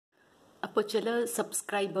അപ്പോൾ ചില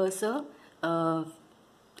subscribers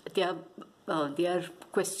they are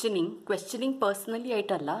questioning personally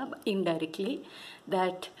ആയിട്ടല്ല, indirectly,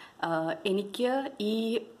 that എനിക്ക്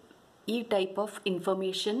ഈ ടൈപ്പ് ഓഫ്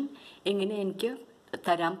ഇൻഫർമേഷൻ എങ്ങനെ എനിക്ക്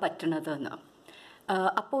തരാൻ പറ്റണതെന്ന്.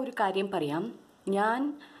 അപ്പോൾ ഒരു കാര്യം പറയാം. ഞാൻ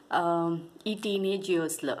ഈ ടീനേജ്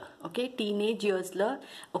ഇയേഴ്സിൽ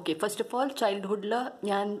ഫസ്റ്റ് ഓഫ് ഓൾ ചൈൽഡ്ഹുഡിൽ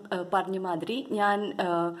ഞാൻ പറഞ്ഞ മാതിരി ഞാൻ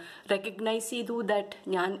റെക്കഗ്നൈസ് ചെയ്തു ദാറ്റ്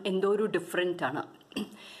ഞാൻ എന്തോ ഒരു ഡിഫറെൻ്റ് ആണ്.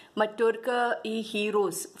 മറ്റവർക്ക് ഈ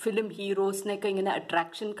ഫിലിം ഹീറോസിനെയൊക്കെ ഇങ്ങനെ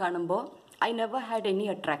അട്രാക്ഷൻ കാണുമ്പോൾ I never had any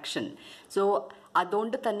attraction. So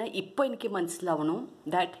അതുകൊണ്ട് തന്നെ ഇപ്പോൾ എനിക്ക് മനസ്സിലാവണു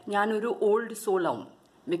ദാറ്റ് ഞാനൊരു old സോളാവും.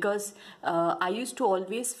 Because I used to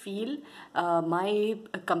always feel my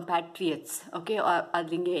compatriots,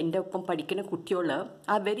 അല്ലെങ്കിൽ എൻ്റെ ഒപ്പം പഠിക്കുന്ന കുട്ടികൾ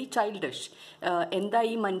are very childish. എന്താ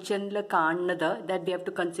ഈ മനുഷ്യനിൽ കാണുന്നത് that they have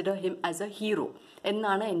to consider him as a hero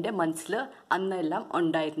എന്നാണ് എൻ്റെ മനസ്സിൽ അന്നെല്ലാം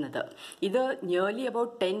ഉണ്ടായിരുന്നത്. ഇത് നിയർലി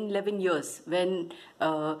അബൌട്ട് 10-11 years when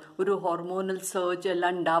ഒരു ഹോർമോണൽ സർജ്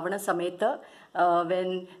എല്ലാം ഉണ്ടാവണ സമയത്ത്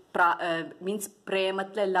മീൻസ്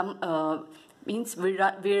പ്രേമത്തിലെല്ലാം മീൻസ്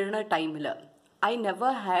വീഴണ ടൈമിൽ I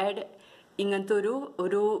never had ഇങ്ങനത്തെ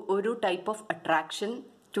ഒരു type of attraction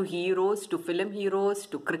to heroes, to film heroes,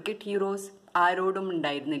 to cricket heroes ആരോടും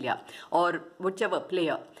ഉണ്ടായിരുന്നില്ല. ഓർ വിച്ച് എവർ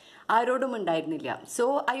പ്ലെയർ ആരോടും ഉണ്ടായിരുന്നില്ല. So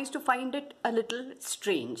I use to find it A little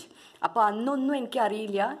strange. അപ്പോൾ അന്നൊന്നും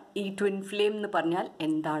എനിക്കറിയില്ല ഈ ട്വിൻ ഫ്ലെയിം എന്ന് പറഞ്ഞാൽ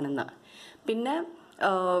എന്താണെന്ന്. പിന്നെ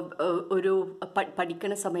ഒരു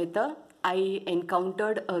പഠിക്കുന്ന സമയത്ത് I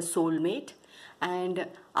encountered A soulmate, and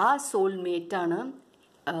ആ സോൾമേറ്റാണ്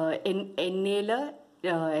എന്നേൽ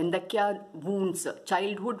എന്തൊക്കെയാ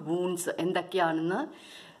ചൈൽഡ്ഹുഡ് വൂൺസ് എന്തൊക്കെയാണെന്ന്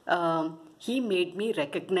he made me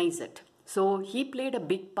recognize it. So he played a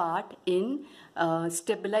big part in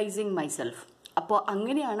stabilizing myself. അപ്പോൾ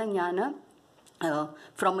അങ്ങനെയാണ് ഞാൻ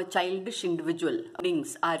from A childish individual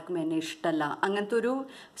things ആർക്കും എന്നെ ഇഷ്ടമല്ല അങ്ങനത്തെ ഒരു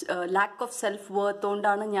ലാക്ക് ഓഫ് സെൽഫ് വർത്ത്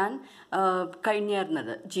കൊണ്ടാണ് ഞാൻ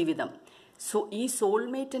കഴിഞ്ഞിരുന്നത് ജീവിതം. സോ ഈ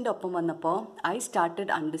സോൾമേറ്റിൻ്റെ ഒപ്പം വന്നപ്പോൾ I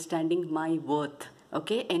started understanding my worth.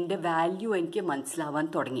 എൻ്റെ വാല്യൂ എനിക്ക് മനസ്സിലാവാൻ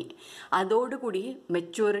തുടങ്ങി. അതോടുകൂടി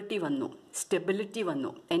മെച്യൂരിറ്റി വന്നു, സ്റ്റെബിലിറ്റി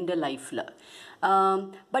വന്നു എൻ്റെ ലൈഫിൽ.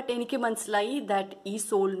 ബട്ട് എനിക്ക് മനസ്സിലായി ദാറ്റ് ഈ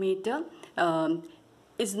soulmate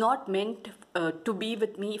is not meant to be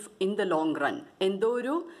with me in the long run. എന്തോ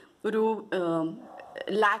ഒരു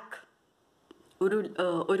ലാക്ക്,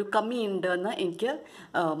 ഒരു കമ്മി ഉണ്ടെന്ന് എനിക്ക്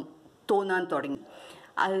തോന്നാൻ തുടങ്ങി.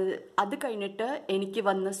 അത് കഴിഞ്ഞിട്ട് എനിക്ക്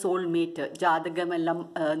വന്ന സോൾമേറ്റ്, ജാതകമെല്ലാം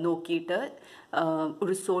നോക്കിയിട്ട്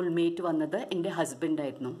ഒരു സോൾമേറ്റ് വന്നത് എൻ്റെ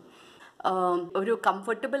ഹസ്ബൻഡായിരുന്നു. ഒരു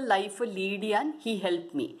കംഫർട്ടബിൾ ലൈഫ് ലീഡ് ചെയ്യാൻ he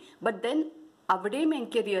help me. But then അവിടെയും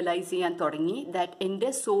എനിക്ക് റിയലൈസ് ചെയ്യാൻ തുടങ്ങി ദാറ്റ്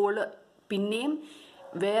എൻ്റെ സോള് പിന്നെയും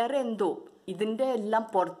വേറെ എന്തോ ഇതിൻ്റെ എല്ലാം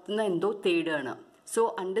പുറത്തുനിന്ന് എന്തോ തേടുകയാണ്. സോ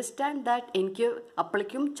അണ്ടർസ്റ്റാൻഡ് ദാറ്റ് എനിക്ക്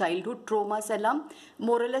അപ്പോഴേക്കും ചൈൽഡ്ഹുഡ് ട്രോമാസ് എല്ലാം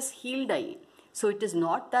മോറലെസ് ഹീൽഡായി. So it is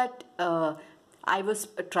not that I was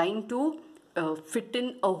trying to fit in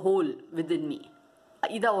a hole within me.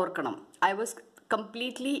 ഇതാ ഓർക്കണം, I was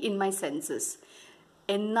completely in my senses.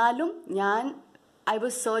 എന്നാലും I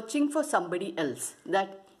was searching for somebody else. That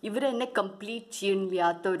ഇവരെന്നെ complete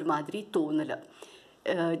ചെയ്യാത്ത ഒരു മാതിരി തോന്നല്.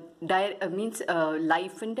 Means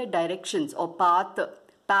ലൈഫിൻ്റെ ഡയറക്ഷൻസ് ഓ path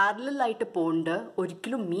പാരലലായിട്ട് pond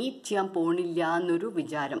ഒരിക്കലും മീറ്റ് ചെയ്യാൻ പോണില്ല എന്നൊരു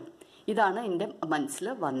വിചാരം. ഇതാണ് എൻ്റെ മനസ്സിൽ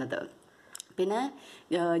വന്നത്. പിന്നെ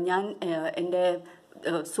ഞാൻ എൻ്റെ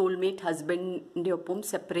സോൾമേറ്റ് ഹസ്ബൻഡിൻ്റെ ഒപ്പം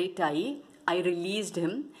സെപ്പറേറ്റ് ആയി. I released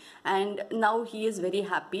him and now he is very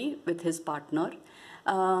happy with his partner.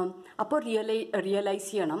 അപ്പോൾ റിയലൈസ്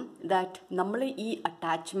ചെയ്യണം ദാറ്റ് നമ്മൾ ഈ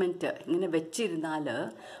അറ്റാച്ച്മെൻറ്റ് ഇങ്ങനെ വെച്ചിരുന്നാൽ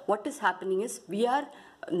what is happening is V are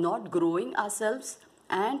not growing our selves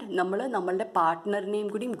and നമ്മളുടെ പാർട്ട്ണറിനെയും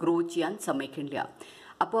കൂടിയും ഗ്രോ ചെയ്യാൻ സമ്മതിക്കില്ല.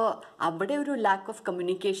 അപ്പോൾ അവിടെ ഒരു ലാക്ക് ഓഫ്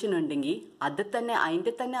കമ്മ്യൂണിക്കേഷൻ ഉണ്ടെങ്കിൽ അതിൻ്റെ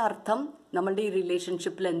തന്നെ അർത്ഥം നമ്മളുടെ ഈ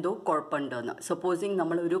റിലേഷൻഷിപ്പിൽ എന്തോ കുഴപ്പമുണ്ടെന്ന്. സപ്പോസിങ്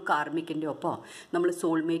നമ്മളൊരു കാർമിക്കിൻ്റെ ഒപ്പം നമ്മൾ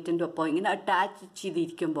സോൾമേറ്റിൻ്റെ ഒപ്പം ഇങ്ങനെ അറ്റാച്ച്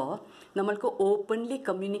ചെയ്തിരിക്കുമ്പോൾ നമ്മൾക്ക് ഓപ്പൺലി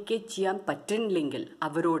കമ്മ്യൂണിക്കേറ്റ് ചെയ്യാൻ പറ്റുന്നില്ലെങ്കിൽ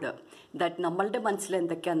അവരോട് ദാറ്റ് നമ്മളുടെ മനസ്സിൽ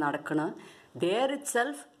എന്തൊക്കെയാണ് നടക്കുന്നത്, ദെയർ ഇറ്റ്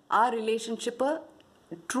സെൽഫ് ആ റിലേഷൻഷിപ്പ്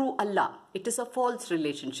ട്രൂ അല്ല, it is A false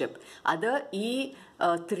relationship. അത് ഈ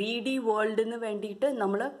 3D വേൾഡിന് വേണ്ടിയിട്ട്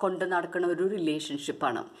നമ്മൾ കൊണ്ട് നടക്കുന്ന ഒരു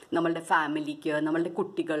റിലേഷൻഷിപ്പാണ്. നമ്മളുടെ ഫാമിലിക്ക്, നമ്മളുടെ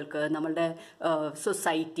കുട്ടികൾക്ക്, നമ്മളുടെ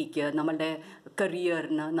സൊസൈറ്റിക്ക്, നമ്മളുടെ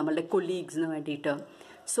കരിയറിന്, നമ്മളുടെ കൊളീഗ്സിന് വേണ്ടിയിട്ട്.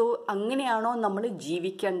 സോ അങ്ങനെയാണോ നമ്മൾ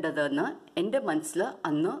ജീവിക്കേണ്ടതെന്ന് എൻ്റെ മനസ്സിൽ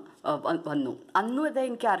അന്ന് വന്നു. അന്നും അത്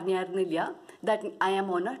എനിക്ക് അറിഞ്ഞായിരുന്നില്ല that I am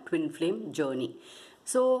on A twin flame journey.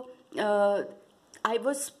 So I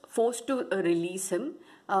was forced to release him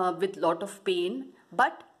with lot of pain,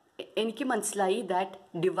 but എനിക്ക് മനസ്സിലായി ദാറ്റ്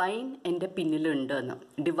ഡിവൈൻ എൻ്റെ പിന്നിലുണ്ട് എന്ന്.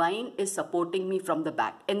 Divine is supporting me from the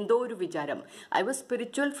back. എന്തോ ഒരു വിചാരം. I was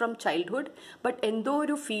spiritual from childhood, but എന്തോ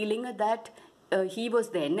ഒരു feeling that he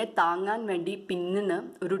was the, എന്നെ താങ്ങാൻ വേണ്ടി പിന്നിന്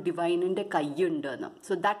ഒരു ഡിവൈനിൻ്റെ കൈയുണ്ട് എന്ന്.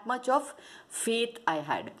 So that much of faith I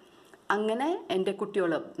had. അങ്ങനെ എൻ്റെ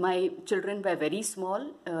കുട്ടികൾ, my children were very small.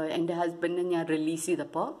 എൻ്റെ ഹസ്ബൻഡിനെ ഞാൻ റിലീസ്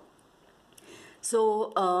ചെയ്തപ്പോൾ, സോ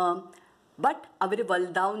ബട്ട് അവർ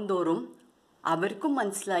വലുതാവും തോറും അവർക്കും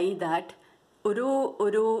മനസ്സിലായി ദാറ്റ് ഒരു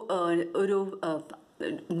ഒരു ഒരു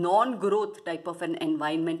non growth type of N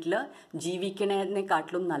എൻവയൺമെൻറ്റിൽ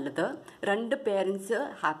ജീവിക്കണതിനെക്കാട്ടിലും നല്ലത് രണ്ട് പേരൻസ്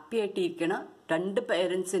ഹാപ്പി ആയിട്ടിരിക്കണം, രണ്ട്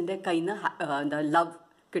പേരൻസിൻ്റെ കയ്യിൽ നിന്ന് എന്താ ലവ്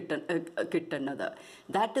കിട്ടുന്നത്.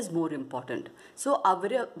 That is more important. So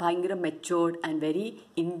അവർ ഭയങ്കര മെച്ചുവേർഡ് ആൻഡ് വെരി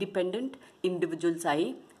ഇൻഡിപെൻഡൻറ്റ് ഇൻഡിവിജ്വൽസായി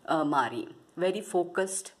മാറി. Very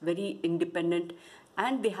focused, very independent,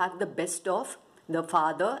 and they have the best of the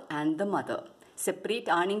father and the mother.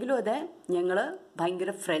 Separate ആണെങ്കിലും അതെ, ഞങ്ങൾ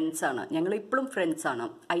ഭയങ്കര ഫ്രണ്ട്സാണ്. ഞങ്ങൾ ഇപ്പോഴും ഫ്രണ്ട്സാണ്.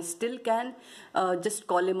 I still can just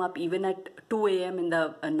call him up even at 2 AM in the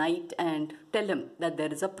night and tell him that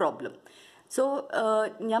there is a problem. So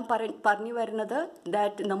ഞാൻ പറഞ്ഞു വരുന്നത്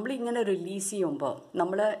that നമ്മളിങ്ങനെ റിലീസ് ചെയ്യുമ്പോൾ,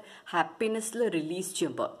 നമ്മൾ ഹാപ്പിനെസ്സിൽ റിലീസ്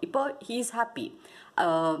ചെയ്യുമ്പോൾ, ഇപ്പോൾ ഹീസ് ഹാപ്പി,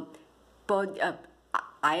 ഇപ്പോൾ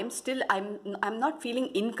I am still I am not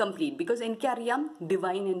feeling incomplete because എനിക്കറിയാം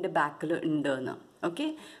ഡിവൈൻ എൻ്റെ ബാക്കിൽ ഉണ്ട് എന്ന്. ഓക്കെ,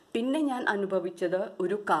 പിന്നെ ഞാൻ അനുഭവിച്ചത്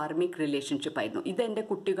ഒരു കാർമിക് റിലേഷൻഷിപ്പ് ആയിരുന്നു. ഇതെൻ്റെ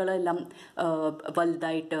കുട്ടികളെല്ലാം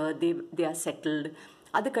വലുതായിട്ട് ദേ ആർ സെറ്റിൽഡ്.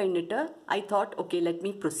 അത് കഴിഞ്ഞിട്ട് I thought okay let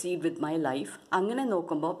me proceed with my life. അങ്ങനെ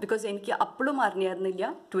നോക്കുമ്പോൾ, ബിക്കോസ് എനിക്ക് അപ്പോഴും അറിഞ്ഞിരുന്നില്ല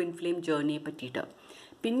ട്വിൻ ഫ്ലെയിം ജേർണിയെ പറ്റിയിട്ട്.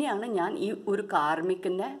 പിന്നെയാണ് ഞാൻ ഈ ഒരു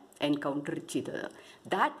കാർമിക്കിനെ എൻകൗണ്ടർ ചെയ്തത്.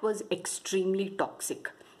 That was extremely toxic.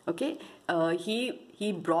 Okay, he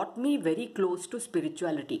brought me very close to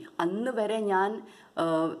spirituality. അന്ന് വരെ ഞാൻ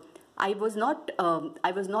I was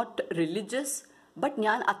not religious, but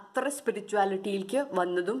ഞാൻ അത്ര സ്പിരിച്വാലിറ്റിയിലേക്ക്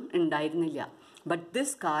വന്നതും ഉണ്ടായിരുന്നില്ല. But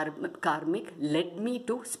this karmic lead me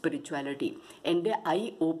to spirituality. എൻ്റെ ഐ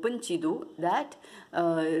ഓപ്പൺ ചെയ്തു ദാറ്റ്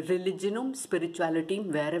റിലിജനും സ്പിരിച്വാലിറ്റിയും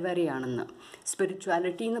വേറെ വേറെയാണെന്ന്.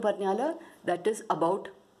 സ്പിരിച്വാലിറ്റി എന്ന് പറഞ്ഞാൽ that is about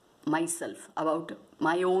myself, about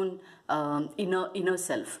my own inner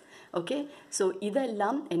self. Okay, so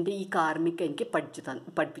ഇതെല്ലാം എൻ്റെ ഈ കാർമിക് എനിക്ക്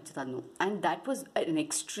പഠിപ്പിച്ചു തന്നു. And that was an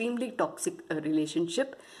extremely toxic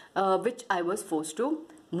relationship which I was forced to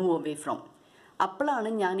move away from. അപ്പോഴാണ്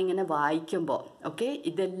ഞാനിങ്ങനെ വായിക്കുമ്പോൾ, ഓക്കെ,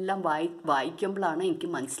 ഇതെല്ലാം വായിക്കുമ്പോഴാണ് എനിക്ക്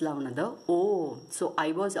മനസ്സിലാവുന്നത്, ഓ, so I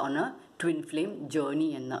was on A twin flame journey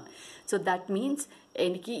എന്ന്. സോ ദാറ്റ് മീൻസ്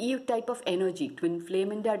എനിക്ക് ഈ ടൈപ്പ് ഓഫ് എനർജി, ട്വിൻ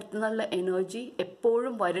ഫ്ലെയിമിൻ്റെ അടുത്ത് നിന്നുള്ള എനർജി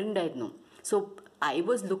എപ്പോഴും വരുന്നുണ്ടായിരുന്നു. So I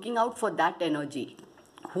was looking out for that energy.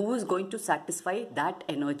 Who is going to satisfy that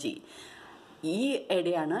energy? ഈ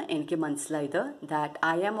ഇടയാണ് എനിക്ക് മനസ്സിലായത് that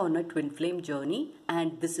I am on A twin flame journey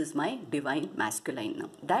and this is my divine masculine.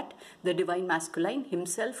 That the divine masculine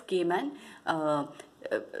himself came and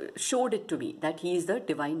showed it to me that he is the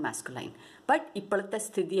divine masculine. But ഇപ്പോഴത്തെ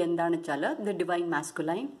സ്ഥിതി എന്താണെന്ന് വെച്ചാൽ the divine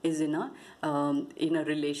masculine is in a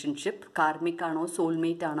relationship. Karmic ആണോ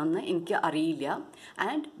soulmate ആണോ എന്ന് എനിക്ക് അറിയില്ല.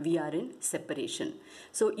 And we are in separation.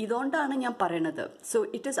 So ഇതുകൊണ്ടാണ് ഞാൻ പറയണത്, so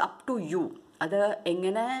it is up to you. അത്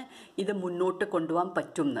എങ്ങനെ ഇത് മുന്നോട്ട് കൊണ്ടുപോകാൻ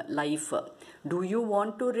പറ്റും എന്ന് life. Do you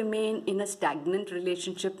want to remain in A stagnant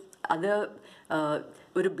relationship? അത്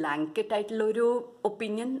ഒരു ബ്ലാങ്കറ്റ് ആയിട്ടുള്ള ഒരു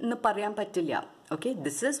ഒപ്പീനിയൻ എന്ന് പറയാൻ പറ്റില്ല. Okay,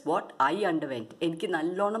 this is what I അണ്ടർവെൻറ്റ്. എനിക്ക്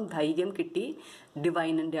നല്ലോണം ധൈര്യം കിട്ടി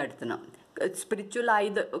ഡിവൈനിൻ്റെ അടുത്തുനിന്ന്. സ്പിരിച്വൽ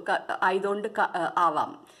ആയതുകൊണ്ട്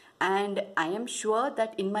ആവാം. And I am sure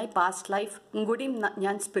that in my past life കൂടിയും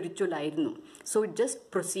ഞാൻ സ്പിരിച്വൽ ആയിരുന്നു. So it just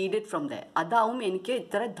proceeded from the. അതാവും എനിക്ക്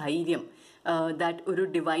ഇത്ര ധൈര്യം ദാറ്റ് ഒരു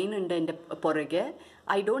ഡിവൈൻ ഉണ്ട് എൻ്റെ പുറകെ.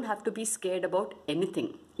 I don't have to B scared about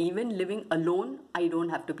anything. Even living alone I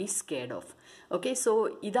don't have to B scared of. Okay, so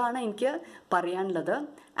ഇതാണ് എനിക്ക് പറയാനുള്ളത്.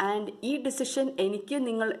 ആൻഡ് ഈ ഡിസിഷൻ എനിക്ക്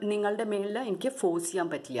നിങ്ങളുടെ മേലിൽ എനിക്ക് ഫോഴ്സ് ചെയ്യാൻ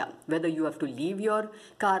പറ്റില്ല. Whether you have to leave your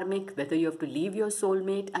karmic, whether you have to leave your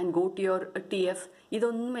soulmate and go to your TF,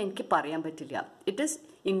 ഇതൊന്നും എനിക്ക് പറയാൻ പറ്റില്ല. It is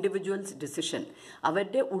individuals decision.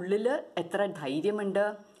 അവരുടെ ഉള്ളിൽ എത്ര ധൈര്യമുണ്ട്,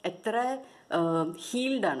 എത്ര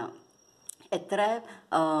ഹീൽഡാണ്, എത്ര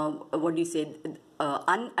what do you say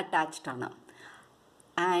unattached ആണ്.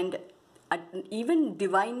 ആൻഡ് ഈവൻ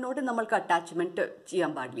ഡിവൈനോട് നമ്മൾക്ക് അറ്റാച്ച്മെൻറ്റ്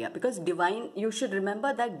ചെയ്യാൻ പാടില്ല. Because divine, you should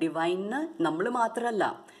remember that ഡിവൈനിന് നമ്മൾ മാത്രമല്ല,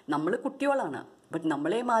 നമ്മൾ കുട്ടികളാണ്. ബട്ട്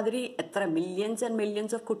നമ്മളെ മാതിരി എത്ര മില്യൺസ് ആൻഡ്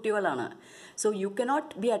മില്യൺസ് ഓഫ് കുട്ടികളാണ്. So you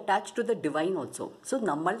cannot be attached to the divine also. So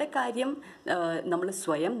നമ്മളുടെ കാര്യം നമ്മൾ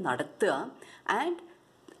സ്വയം നടത്തുക. ആൻഡ്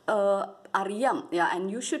അറിയാം, and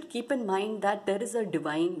you should keep in mind that there is a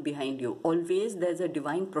divine behind you. Always there is a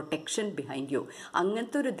divine protection behind you.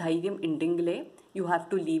 അങ്ങനത്തെ ഒരു ധൈര്യം ഉണ്ടെങ്കിലേ you have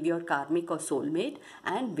to leave your karmic or soulmate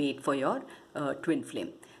and wait for your twin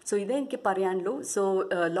flame. So ഇതേ എനിക്ക് പറയാനുള്ളൂ. So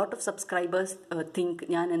lot of subscribers think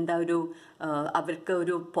ഞാൻ എന്താ ഒരു അവർക്ക്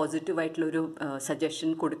ഒരു പോസിറ്റീവായിട്ടുള്ളൊരു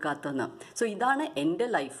സജഷൻ കൊടുക്കാത്തതെന്ന്. സോ ഇതാണ് എൻ്റെ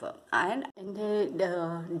ലൈഫ്. ആൻഡ് എൻ്റെ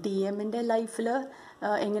DM-ൻ്റെ ലൈഫിൽ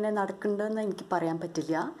എങ്ങനെ നടക്കുന്നുണ്ടെന്ന് എനിക്ക് പറയാൻ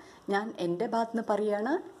പറ്റില്ല. ഞാൻ എൻ്റെ ഭാഗത്ത് നിന്ന്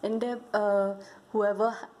പറയുകയാണ്. എൻ്റെ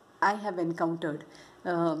whoever I have encountered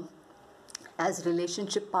as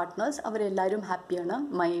relationship partners, അവരെല്ലാവരും ഹാപ്പിയാണ്.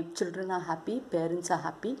 My children are happy, parents are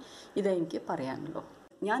happy. ഇതേ എനിക്ക് പറയാനുള്ളൂ.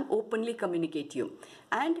 ഞാൻ ഓപ്പൺലി കമ്മ്യൂണിക്കേറ്റ് ചെയ്യും.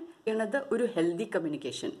 ആൻഡ് ചെയ്യണത് ഒരു ഹെൽത്തി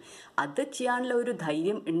കമ്മ്യൂണിക്കേഷൻ. അത് ചെയ്യാനുള്ള ഒരു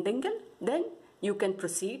ധൈര്യം ഉണ്ടെങ്കിൽ then you can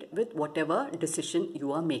proceed with what ever decision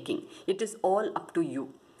you are making. It is all up to you.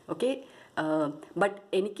 Okay, but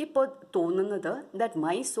എനിക്കിപ്പോൾ തോന്നുന്നത് that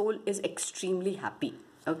my soul is extremely happy.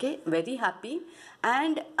 Okay, very happy,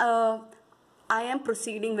 and I am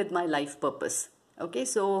proceeding with my life purpose. Okay,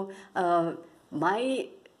 so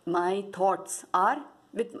my thoughts are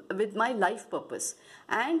with my life purpose,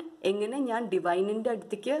 and എങ്ങനെ ഞാൻ ഡിവൈനിൻ്റെ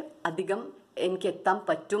അടുത്തേക്ക് അധികം എനിക്ക് എത്താൻ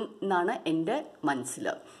പറ്റും എന്നാണ് എൻ്റെ മനസ്സിൽ.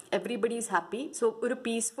 Everybody is happy. സോ ഒരു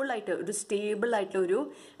പീസ്ഫുൾ ആയിട്ട് ഒരു സ്റ്റേബിൾ ആയിട്ടുള്ള ഒരു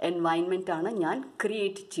എൻവയൺമെൻറ്റാണ് ഞാൻ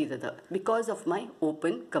ക്രിയേറ്റ് ചെയ്തത് because of my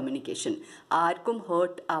open communication. ആർക്കും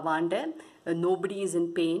heart ആവാണ്ട്, nobody is in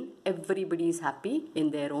pain, everybody is happy in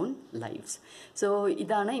their own lives. So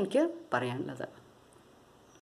ഇതാണ് എനിക്ക് പറയാനുള്ളത്.